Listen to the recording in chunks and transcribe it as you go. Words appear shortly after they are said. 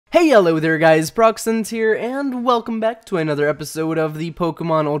Hey, hello there guys, Proxens here, and welcome back to another episode of the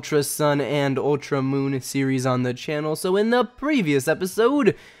Pokemon Ultra Sun and Ultra Moon series on the channel. So in the previous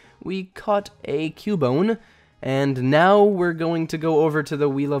episode, we caught a Cubone, and now we're going to go over to the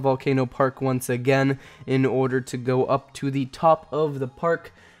Wheeler Volcano Park once again in order to go up to the top of the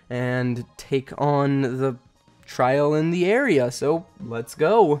park and take on the trial in the area. So let's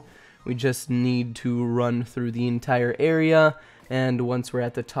go. We just need to run through the entire area, and once we're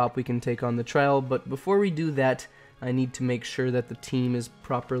at the top we can take on the trial. But before we do that, I need to make sure that the team is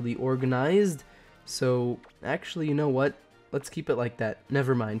properly organized. So actually, you know what? Let's keep it like that.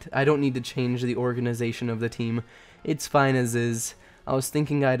 Never mind. I don't need to change the organization of the team. It's fine as is. I was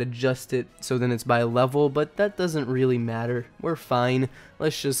thinking I'd adjust it so then it's by level, but that doesn't really matter. We're fine.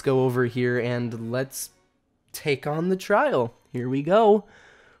 Let's just go over here and let's take on the trial. Here we go.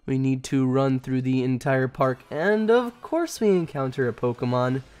 We need to run through the entire park, and of course we encounter a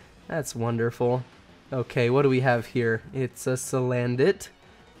Pokemon. That's wonderful. Okay, what do we have here? It's a Salandit.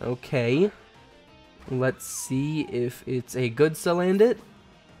 Okay. Let's see if it's a good Salandit.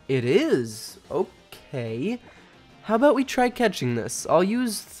 It is. Okay. How about we try catching this? I'll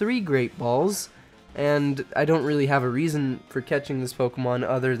use 3 Great Balls, and I don't really have a reason for catching this Pokemon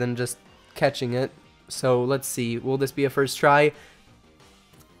other than just catching it. So let's see. Will this be a first try?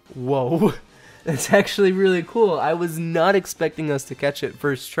 Whoa, that's actually really cool. I was not expecting us to catch it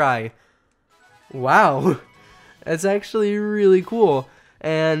first try. Wow, that's actually really cool.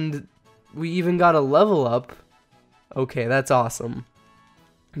 And we even got a level up. Okay, that's awesome.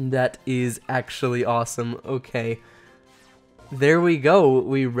 That is actually awesome. Okay, there we go.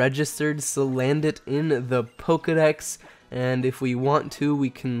 We registered Salandit in the Pokedex, and if we want to,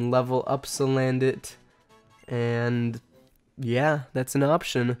 we can level up Salandit, and yeah, that's an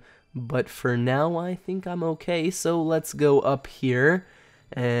option, but for now I think I'm okay, so let's go up here,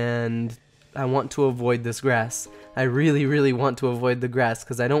 and I want to avoid this grass. I really want to avoid the grass,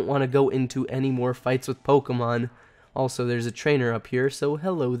 because I don't want to go into any more fights with Pokemon. Also, there's a trainer up here, so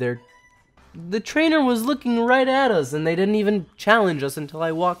hello there. The trainer was looking right at us, and they didn't even challenge us until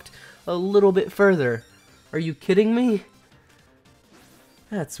I walked a little bit further. Are you kidding me?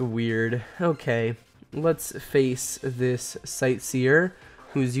 That's weird. Okay. Let's face this Sightseer,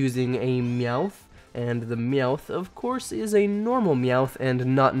 who's using a Meowth, and the Meowth, of course, is a normal Meowth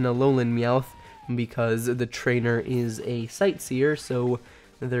and not an Alolan Meowth, because the trainer is a Sightseer, so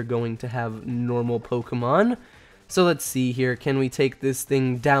they're going to have normal Pokemon. So let's see here, can we take this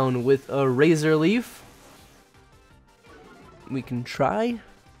thing down with a Razor Leaf? We can try,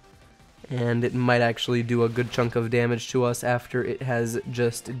 and it might actually do a good chunk of damage to us after it has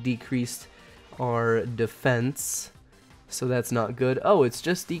just decreased our defense, so that's not good. Oh, it's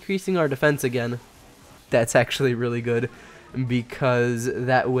just decreasing our defense again. That's actually really good, because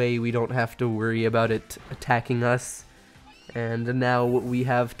that way we don't have to worry about it attacking us. And now we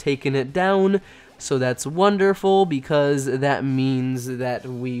have taken it down, so that's wonderful, because that means that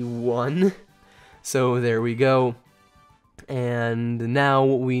we won. So there we go. And now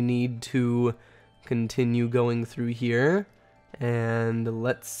we need to continue going through here. And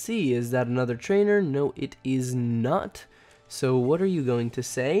let's see, is that another trainer? No, it is not. So what are you going to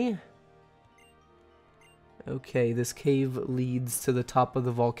say? Okay, this cave leads to the top of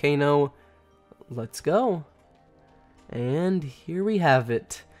the volcano. Let's go. And here we have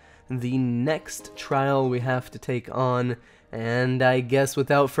it. The next trial we have to take on. And I guess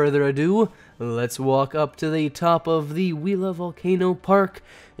without further ado, let's walk up to the top of the Wheeler Volcano Park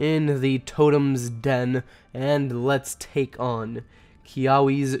in the Totem's Den, and let's take on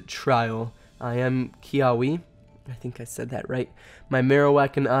Kiawe's trial. I am Kiawe. I think I said that right. My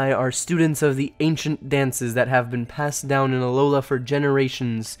Marowak and I are students of the ancient dances that have been passed down in Alola for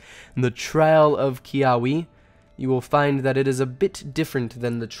generations. The trial of Kiawe, you will find that it is a bit different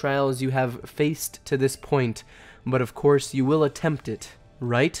than the trials you have faced to this point. But of course, you will attempt it,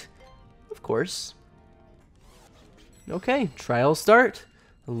 right? Of course. Okay, trial start.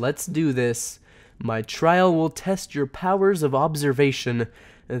 Let's do this. My trial will test your powers of observation.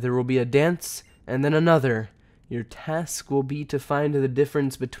 There will be a dance, and then another. Your task will be to find the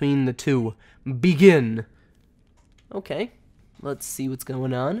difference between the two. Begin! Okay, let's see what's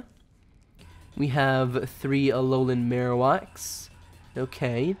going on. We have 3 Alolan Marowaks.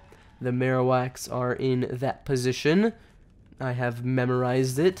 Okay. The Marowaks are in that position. I have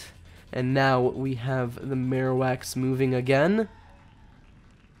memorized it. And now we have the Marowaks moving again.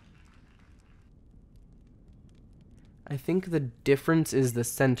 I think the difference is the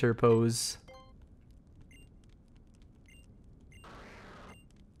center pose.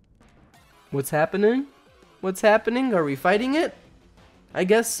 What's happening? What's happening? Are we fighting it? I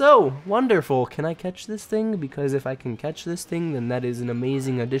guess so. Wonderful. Can I catch this thing? Because if I can catch this thing, then that is an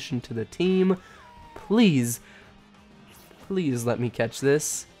amazing addition to the team. Please. Please let me catch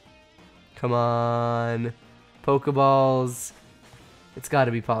this. Come on. Pokeballs. It's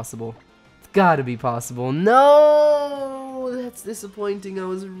gotta be possible. It's gotta be possible. No! That's disappointing. I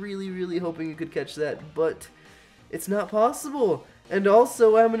was really hoping you could catch that, but it's not possible. And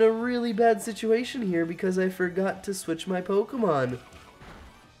also, I'm in a really bad situation here because I forgot to switch my Pokemon.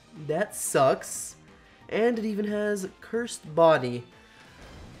 That sucks. And it even has Cursed Body.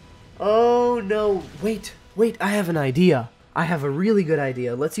 Oh no. Wait, I have an idea. I have a really good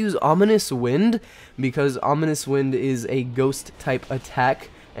idea. Let's use Ominous Wind, because Ominous Wind is a ghost type attack,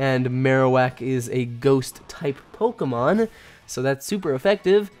 and Marowak is a ghost type Pokemon. So that's super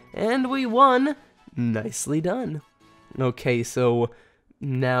effective, and we won. Nicely done. Okay, so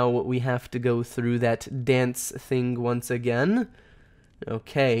now we have to go through that dance thing once again.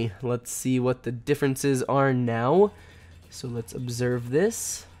 Okay, let's see what the differences are now. So let's observe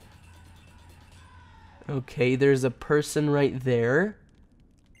this. Okay, there's a person right there.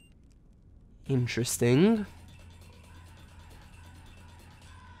 Interesting.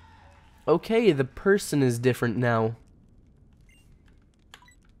 Okay, the person is different now.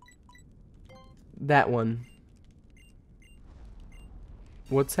 That one.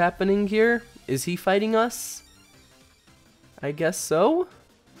 What's happening here? Is he fighting us? I guess so?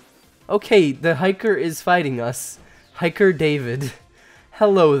 Okay, the hiker is fighting us. Hiker David.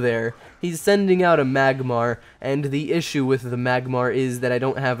 Hello there. He's sending out a Magmar, and the issue with the Magmar is that I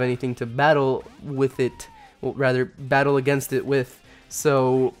don't have anything to battle with it, well, rather, battle against it with.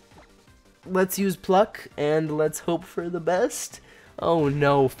 So, let's use Pluck, and let's hope for the best. Oh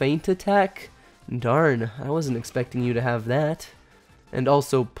no, Feint Attack? Darn, I wasn't expecting you to have that. And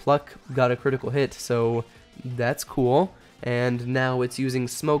also, Pluck got a critical hit, so that's cool. And now it's using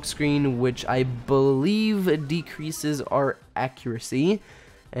Smokescreen, which I believe decreases our accuracy.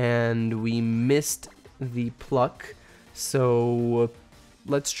 And we missed the Pluck. So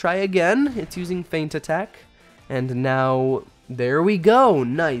let's try again. It's using Feint Attack. And now, there we go.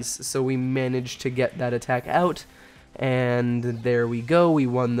 Nice. So we managed to get that attack out. And there we go. We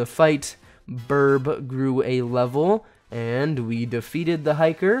won the fight. Burb grew a level. And we defeated the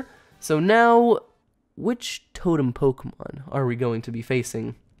hiker. So now, which totem Pokemon are we going to be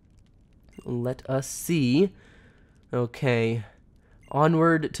facing? Let us see. Okay.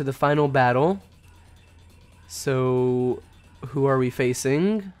 Onward to the final battle. So, who are we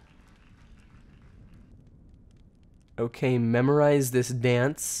facing? Okay, memorize this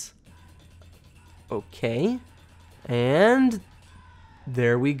dance. Okay. And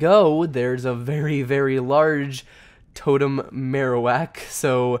there we go. There's a very large Totem Marowak.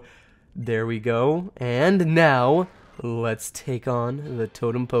 So, there we go. And now, let's take on the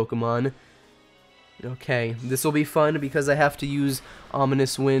Totem Pokemon. Okay, this will be fun because I have to use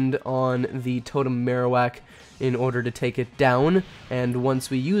Ominous Wind on the Totem Marowak in order to take it down. And once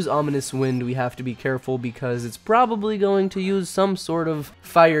we use Ominous Wind, we have to be careful because it's probably going to use some sort of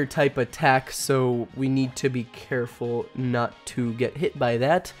fire type attack, so we need to be careful not to get hit by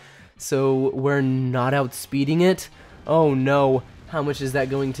that. So we're not outspeeding it. Oh no, how much is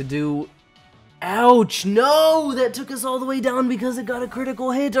that going to do? Ouch, no! That took us all the way down because it got a critical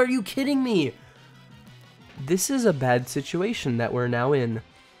hit. Are you kidding me? This is a bad situation that we're now in,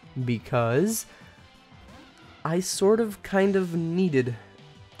 because I sort of kind of needed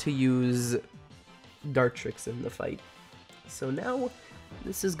to use Dartrix in the fight. So now,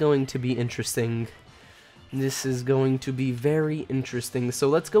 this is going to be interesting. This is going to be very interesting. So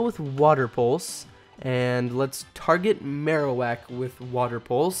let's go with Water Pulse, and let's target Marowak with Water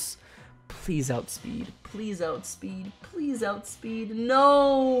Pulse. Please outspeed, please outspeed, please outspeed.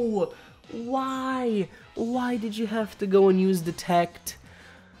 No! Why? Why did you have to go and use Detect?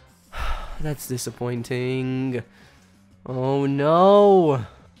 That's disappointing. Oh no.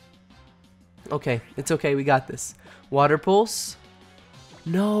 Okay, it's okay, we got this. Water Pulse?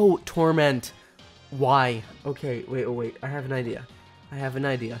 No, Torment. Why? Okay, wait, I have an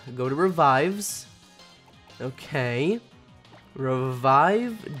idea. Go to Revives. Okay.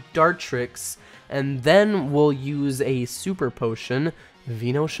 Revive Dartrix, and then we'll use a Super Potion.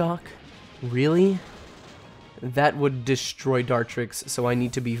 Venoshock? Really? That would destroy Dartrix, so I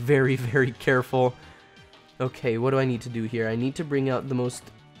need to be very careful. Okay, what do I need to do here? I need to bring out the most,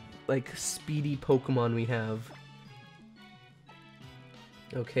 like, speedy Pokemon we have.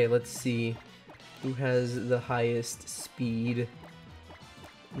 Okay, let's see. Who has the highest speed?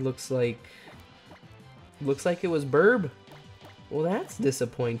 Looks like it was Burb. Well, that's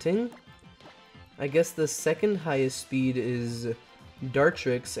disappointing. I guess the second highest speed is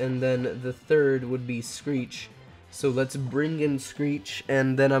Dartrix, and then the third would be Screech. So let's bring in Screech,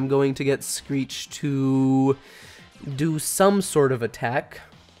 and then I'm going to get Screech to do some sort of attack.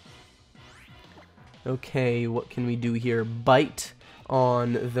 Okay, what can we do here? Bite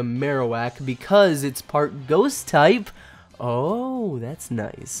on the Marowak because it's part Ghost type. Oh, that's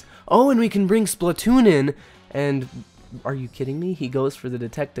nice. Oh, and we can bring Splatoon in, and are you kidding me? He goes for the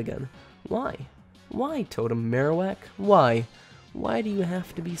Detect again. Why? Why, Totem Marowak? Why? Why do you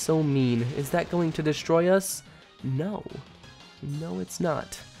have to be so mean? Is that going to destroy us? No. No, it's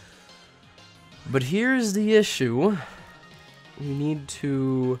not. But here's the issue. We need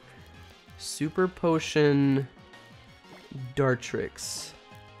to Super Potion Dartrix.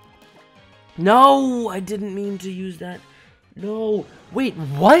 No! I didn't mean to use that. No. Wait,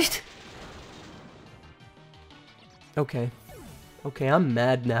 what? Okay. Okay, I'm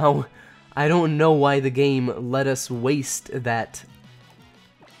mad now. I don't know why the game let us waste that.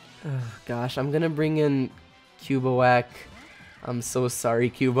 Gosh, I'm gonna bring in Cubowak. I'm so sorry,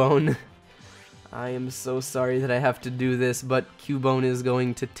 Cubone. I am so sorry that I have to do this, but Cubone is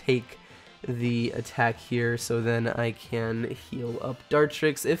going to take the attack here, so then I can heal up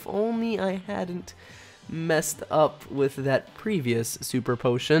Dartrix. If only I hadn't messed up with that previous Super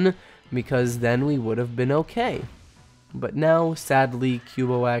Potion, because then we would have been okay. But now, sadly,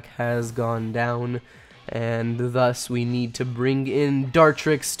 Cubowak has gone down, and thus we need to bring in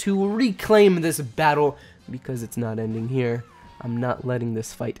Dartrix to reclaim this battle, because it's not ending here. I'm not letting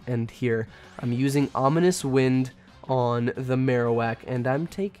this fight end here. I'm using Ominous Wind on the Marowak, and I'm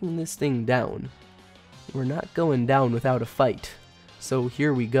taking this thing down. We're not going down without a fight. So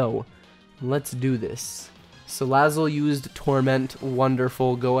here we go. Let's do this. Salazzle used Torment.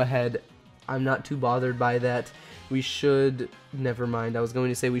 Wonderful. Go ahead. I'm not too bothered by that. We should... Never mind. I was going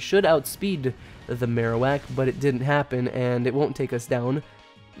to say we should outspeed the Marowak, but it didn't happen, and it won't take us down,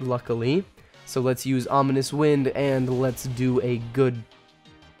 luckily. So let's use Ominous Wind, and let's do a good...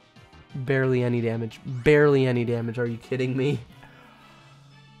 Barely any damage. Barely any damage. Are you kidding me?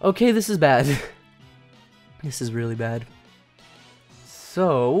 Okay, this is bad. This is really bad.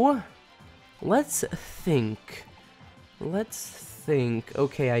 So, let's think. Let's think.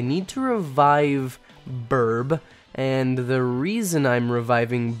 Okay, I need to revive Burb, and the reason I'm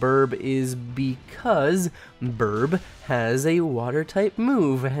reviving Burb is because Burb has a water-type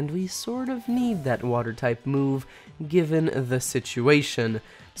move, and we sort of need that water-type move given the situation.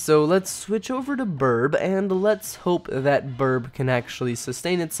 So let's switch over to Burb, and let's hope that Burb can actually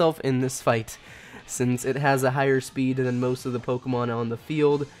sustain itself in this fight, since it has a higher speed than most of the Pokemon on the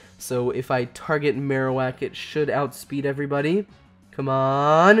field. So if I target Marowak, it should outspeed everybody. Come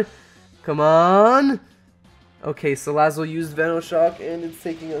on! Come on! Okay, Salazzle used Venoshock, and it's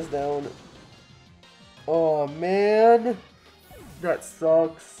taking us down. Oh, man! That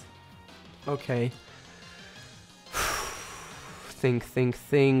sucks. Okay.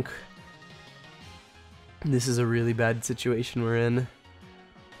 Think. This is a really bad situation we're in.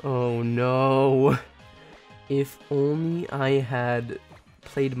 Oh no. If only I had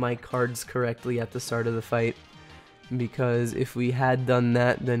played my cards correctly at the start of the fight. Because if we had done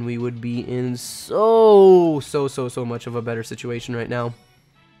that, then we would be in so much of a better situation right now.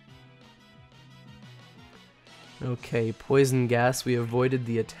 Okay, Poison Gas. We avoided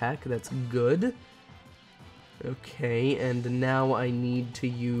the attack. That's good. Okay, and now I need to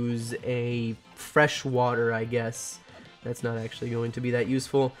use a fresh water, I guess. That's not actually going to be that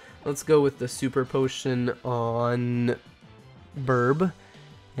useful. Let's go with the Super Potion on Burb.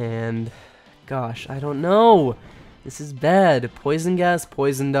 And, gosh, I don't know. This is bad. Poison Gas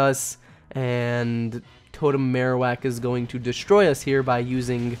poisoned us, and Totem Marowak is going to destroy us here by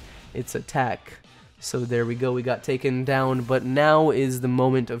using its attack. So there we go, we got taken down, but now is the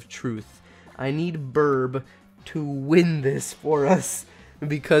moment of truth. I need Burb to win this for us,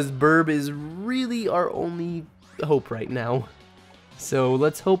 because Burb is really our only hope right now. So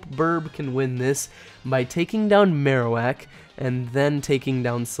let's hope Burb can win this by taking down Marowak and then taking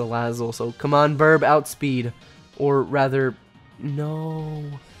down Salazzle. So come on, Burb, outspeed. Or rather, no,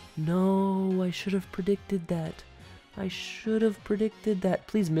 I should have predicted that. I should have predicted that.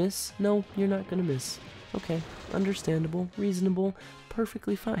 Please miss. No, you're not gonna miss. Okay, understandable, reasonable,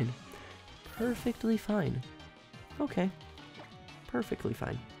 perfectly fine. Perfectly fine. Okay. Perfectly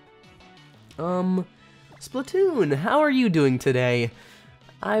fine. Splatoon, how are you doing today?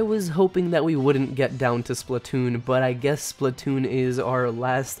 I was hoping that we wouldn't get down to Splatoon, but I guess Splatoon is our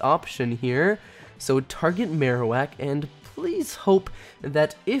last option here. So target Marowak, and please hope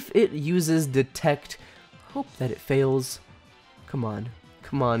that if it uses Detect, hope that it fails. Come on.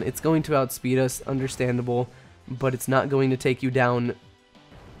 Come on, it's going to outspeed us, understandable. but it's not going to take you down.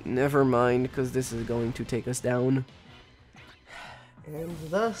 Never mind, because this is going to take us down. And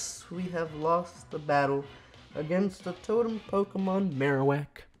thus, we have lost the battle against the totem Pokemon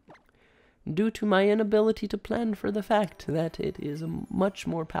Marowak, due to my inability to plan for the fact that it is a much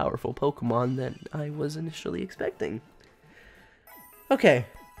more powerful Pokemon than I was initially expecting. Okay.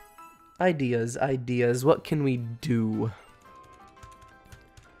 Ideas. What can we do?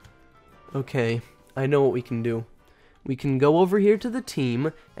 Okay, I know what we can do. We can go over here to the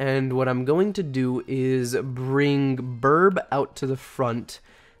team, and what I'm going to do is bring Burb out to the front,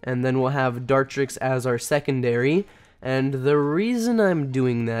 and then we'll have Dartrix as our secondary. And the reason I'm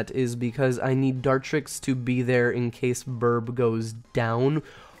doing that is because I need Dartrix to be there in case Burb goes down.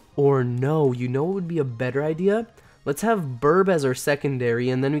 Or no, you know what would be a better idea? Let's have Burb as our secondary,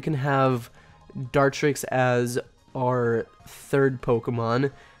 and then we can have Dartrix as our third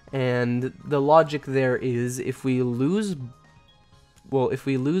Pokemon. And the logic there is, if we lose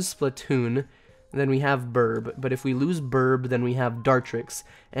Splatoon, then we have Burb. But if we lose Burb, then we have Dartrix.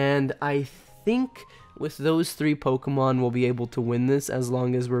 And I think with those three Pokemon, we'll be able to win this as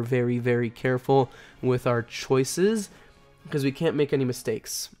long as we're very, very careful with our choices, because we can't make any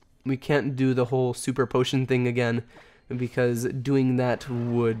mistakes. We can't do the whole Super Potion thing again, because doing that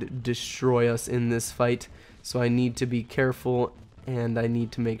would destroy us in this fight. So I need to be careful, and I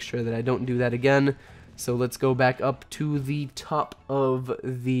need to make sure that I don't do that again. So let's go back up to the top of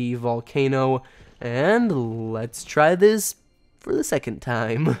the volcano, and let's try this for the second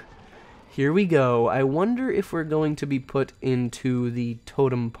time. Here we go. I wonder if we're going to be put into the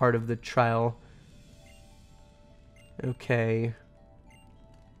totem part of the trial. Okay.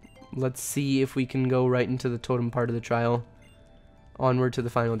 Let's see if we can go right into the totem part of the trial. Onward to the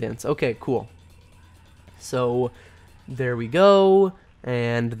final dance. Okay, cool. So, there we go.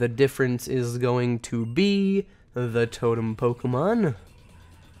 And the difference is going to be the totem Pokemon.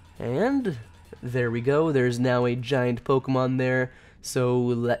 And there we go. There's now a giant Pokemon there. So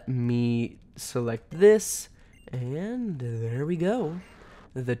let me select this. And there we go.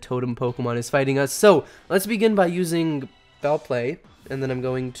 The totem Pokemon is fighting us. So let's begin by using Foul Play. And then I'm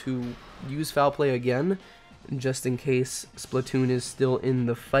going to use Foul Play again, just in case Splatoon is still in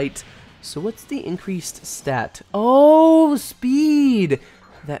the fight. So what's the increased stat? Oh, speed!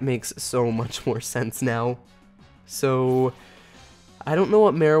 That makes so much more sense now. So I don't know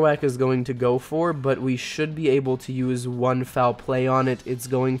what Marowak is going to go for, but we should be able to use one Foul Play on it. It's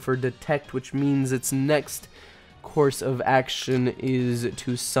going for Detect, which means its next course of action is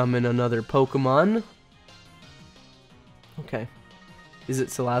to summon another Pokemon. Okay. Is it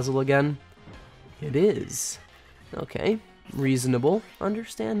Salazzle again? It is. Okay. Reasonable.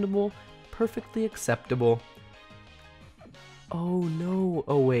 Understandable. Perfectly acceptable. Oh no.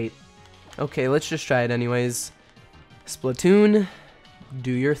 Oh wait. Okay, let's just try it anyways. Splatoon,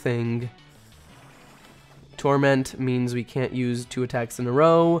 do your thing. Torment means we can't use 2 attacks in a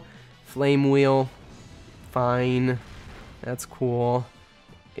row. Flame Wheel, fine. That's cool.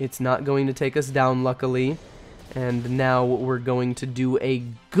 It's not going to take us down, luckily. And now we're going to do a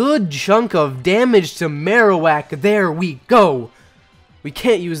good chunk of damage to Marowak. There we go. We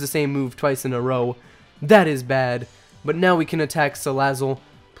can't use the same move twice in a row. That is bad. But now we can attack Salazzle.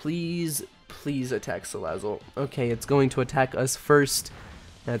 Please, please attack Salazzle. Okay, it's going to attack us first.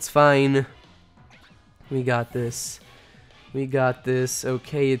 That's fine. We got this. We got this.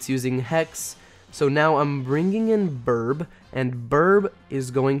 Okay, it's using Hex. So now I'm bringing in Burb. And Burb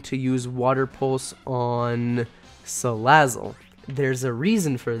is going to use Water Pulse on Salazzle. There's a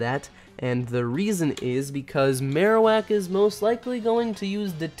reason for that, and the reason is because Marowak is most likely going to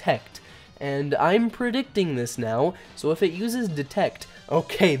use Detect, and I'm predicting this now, so if it uses Detect,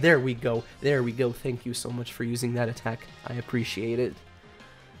 okay, there we go, thank you so much for using that attack, I appreciate it.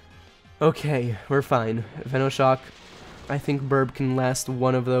 Okay, we're fine. Venoshock, I think Burb can last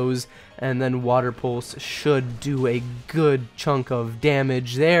one of those, and then Water Pulse should do a good chunk of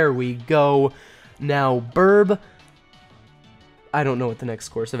damage. There we go. Now, Burb, I don't know what the next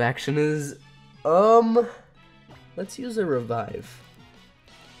course of action is. Let's use a Revive.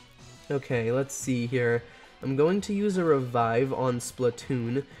 Okay, let's see here. I'm going to use a Revive on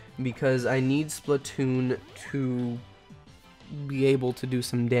Splatoon because I need Splatoon to be able to do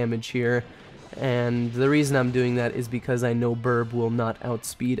some damage here. And the reason I'm doing that is because I know Burb will not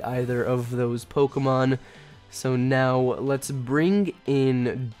outspeed either of those Pokemon. So now let's bring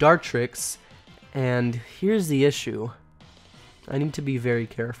in Dartrix. And here's the issue. I need to be very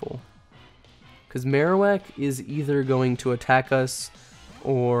careful. Because Marowak is either going to attack us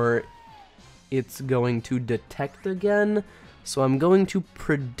or it's going to Detect again. So I'm going to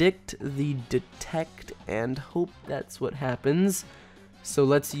predict the detect and hope that's what happens. So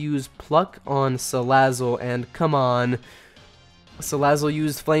let's use Pluck on Salazzle, and come on. Salazzle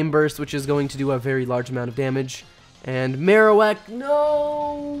used Flame Burst, which is going to do a very large amount of damage. And Marowak,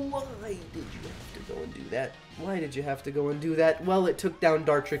 no! Why did you have to go and do that? Why did you have to go and do that? Well, it took down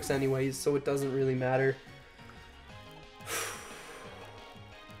Dartrix anyways, so it doesn't really matter.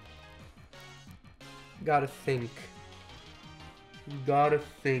 Gotta think. Gotta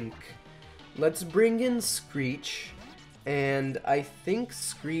think. Let's bring in Screech, and I think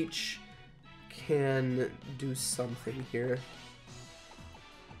Screech can do something here.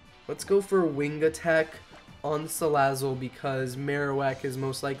 Let's go for Wing Attack on Salazzle because Marowak is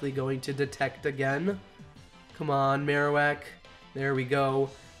most likely going to detect again. Come on, Marowak. There we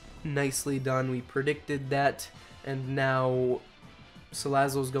go. Nicely done. We predicted that, and now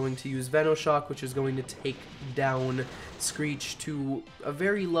Salazzle is going to use Venoshock, which is going to take down Screech to a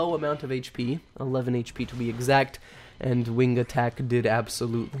very low amount of HP, 11 HP to be exact, and Wing Attack did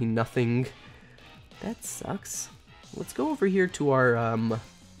absolutely nothing. That sucks. Let's go over here to our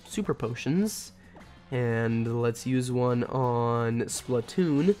Super Potions, and let's use one on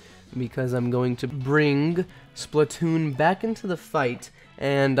Splatoon, because I'm going to bring Splatoon back into the fight,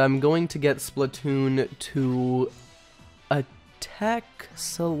 and I'm going to get Splatoon to attack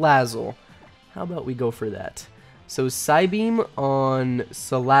Salazzle. How about we go for that? So Psybeam on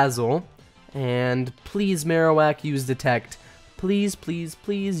Salazzle, and please Marowak use Detect. Please, please,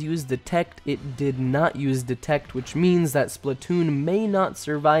 please use Detect. It did not use Detect, which means that Splatoon may not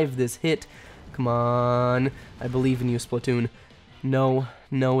survive this hit. Come on, I believe in you, Splatoon. No,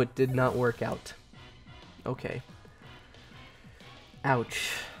 no, it did not work out. Okay.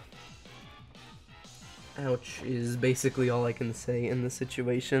 Ouch. Ouch is basically all I can say in this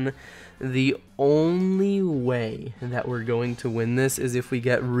situation. The only way that we're going to win this is if we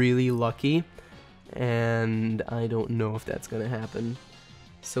get really lucky, and I don't know if that's going to happen.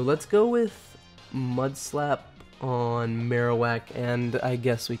 So let's go with Mud Slap on Marowak, and I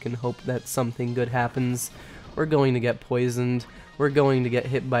guess we can hope that something good happens. We're going to get poisoned, we're going to get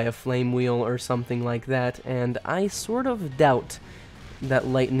hit by a Flame Wheel or something like that, and I sort of doubt that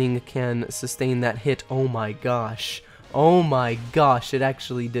lightning can sustain that hit. Oh my gosh. Oh my gosh, it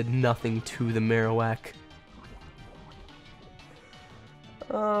actually did nothing to the Marowak.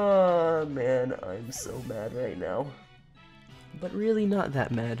 Oh man, I'm so mad right now. But really not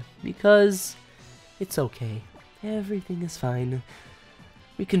that mad, because it's okay. Everything is fine.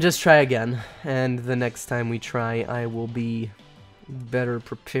 We can just try again, and the next time we try, I will be better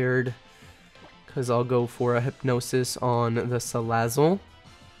prepared, because I'll go for a Hypnosis on the Salazzle.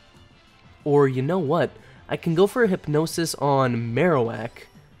 Or, you know what? I can go for a Hypnosis on Marowak.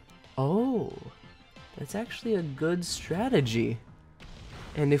 Oh, that's actually a good strategy.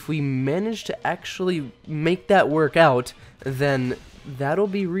 And if we manage to actually make that work out, then that'll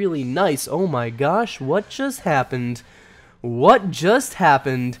be really nice. Oh my gosh, what just happened? What just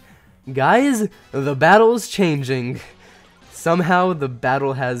happened? Guys, the battle's changing. Somehow the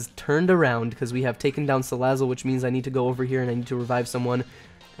battle has turned around because we have taken down Salazzle, which means I need to go over here and I need to revive someone.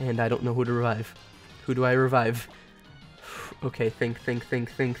 And I don't know who to revive. Who do I revive? Okay, think.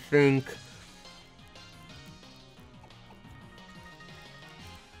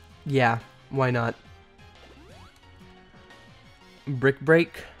 Yeah, why not? Brick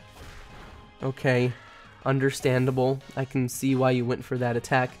Break? Okay, understandable. I can see why you went for that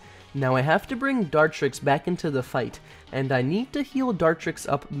attack. Now I have to bring Dartrix back into the fight, and I need to heal Dartrix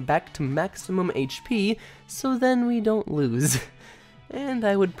up back to maximum HP, so then we don't lose. And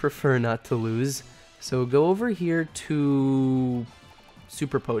I would prefer not to lose. So go over here to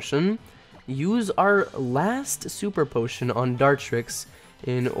Super Potion, use our last Super Potion on Dartrix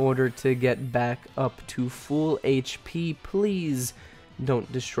in order to get back up to full HP. Please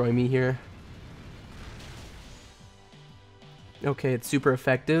don't destroy me here. Okay, it's super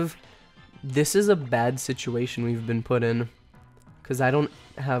effective. This is a bad situation we've been put in, because I don't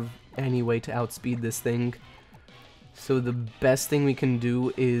have any way to outspeed this thing. So the best thing we can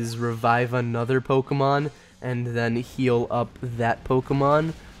do is revive another Pokemon and then heal up that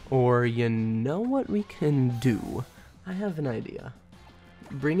Pokemon. Or you know what we can do? I have an idea.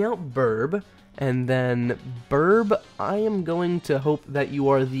 Bring out Burb, and then Burb, I am going to hope that you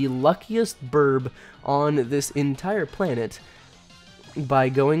are the luckiest Burb on this entire planet by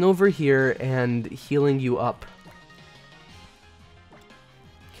going over here and healing you up.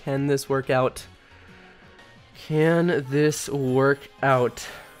 Can this work out? Can this work out?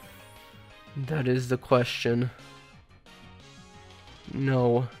 That is the question.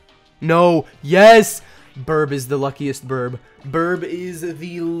 No. No! Yes! Burb is the luckiest Burb. Burb is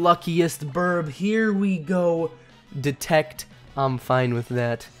the luckiest Burb. Here we go. Detect. I'm fine with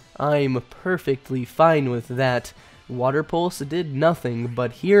that. I'm perfectly fine with that. Water Pulse did nothing,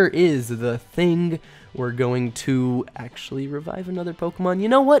 but here is the thing. We're going to actually revive another Pokemon. You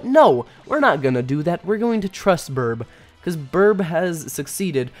know what? No, we're not going to do that. We're going to trust Burb, because Burb has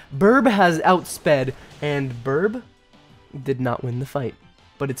succeeded. Burb has outsped, and Burb did not win the fight.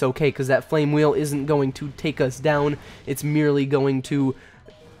 But it's okay, because that Flame Wheel isn't going to take us down. It's merely going to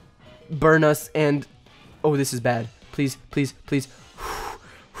burn us, and... oh, this is bad. Please, please, please.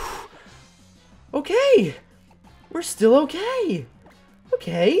 Okay! We're still okay!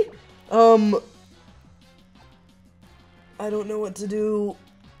 Okay. I don't know what to do.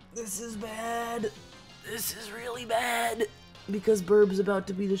 This is bad. This is really bad. Because Burb's about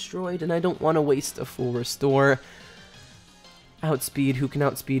to be destroyed, and I don't want to waste a full restore. Outspeed, who can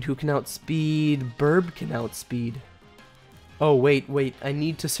outspeed, who can outspeed? Burb can outspeed. Oh, wait, I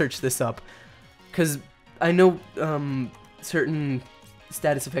need to search this up. Because I know certain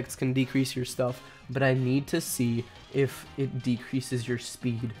status effects can decrease your stuff, but I need to see if it decreases your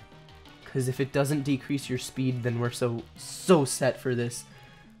speed. Because if it doesn't decrease your speed, then we're so set for this.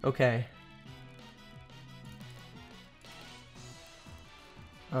 Okay.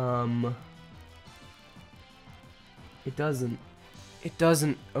 It doesn't. It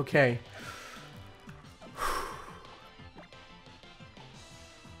doesn't. Okay.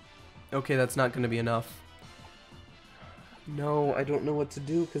 Okay, that's not going to be enough. No, I don't know what to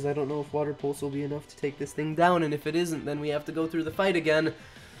do, because I don't know if Water Pulse will be enough to take this thing down, and if it isn't, then we have to go through the fight again.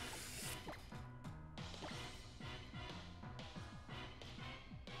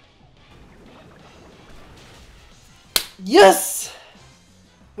 Yes!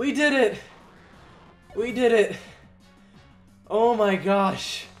 We did it! We did it! Oh my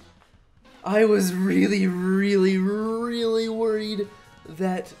gosh. I was really worried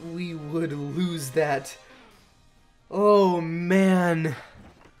that we would lose that. Oh man.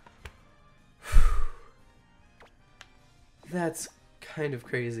 That's kind of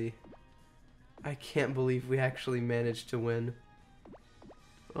crazy. I can't believe we actually managed to win.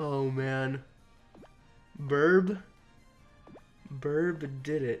 Oh man. Burb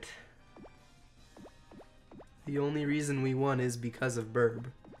did it. The only reason we won is because of Burb.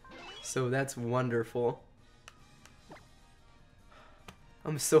 So that's wonderful.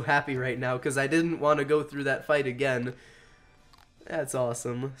 I'm so happy right now because I didn't want to go through that fight again. That's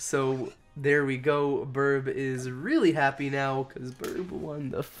awesome. So there we go. Burb is really happy now because Burb won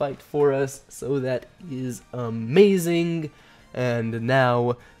the fight for us. So that is amazing. And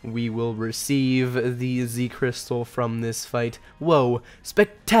now we will receive the Z Crystal from this fight. Whoa,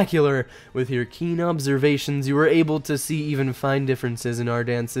 spectacular! With your keen observations, you were able to see even fine differences in our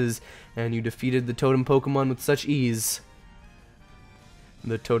dances, and you defeated the Totem Pokemon with such ease.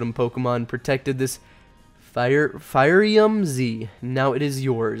 The Totem Pokemon protected this Firium Z. Now it is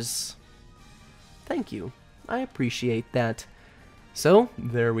yours. Thank you. I appreciate that. So,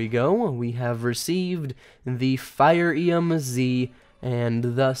 there we go. We have received the Firium Z,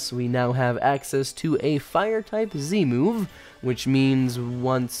 and thus we now have access to a Fire-type Z-move, which means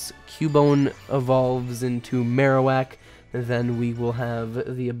once Cubone evolves into Marowak, then we will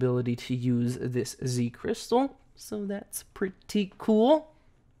have the ability to use this Z-Crystal. So that's pretty cool.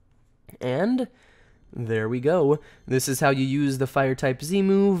 And there we go. This is how you use the Fire-type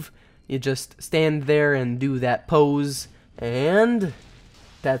Z-move. You just stand there and do that pose. And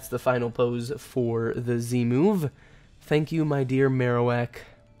that's the final pose for the Z-move. Thank you, my dear Marowak.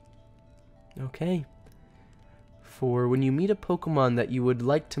 Okay. For when you meet a Pokemon that you would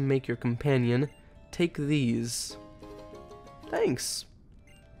like to make your companion, take these. Thanks.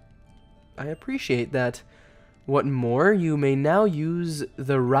 I appreciate that. What more? You may now use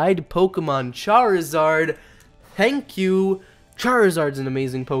the Ride Pokemon Charizard. Thank you. Charizard's an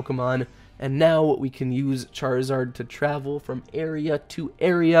amazing Pokemon. And now we can use Charizard to travel from area to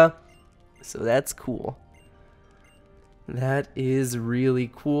area. So that's cool. That is really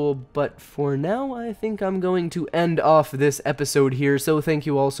cool, but for now I think I'm going to end off this episode here, so thank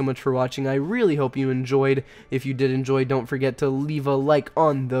you all so much for watching. I really hope you enjoyed. If you did enjoy, don't forget to leave a like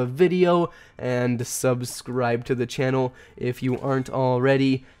on the video, and subscribe to the channel if you aren't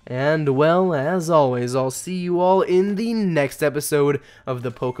already. And well, as always, I'll see you all in the next episode of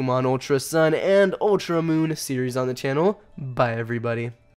the Pokemon Ultra Sun and Ultra Moon series on the channel. Bye everybody.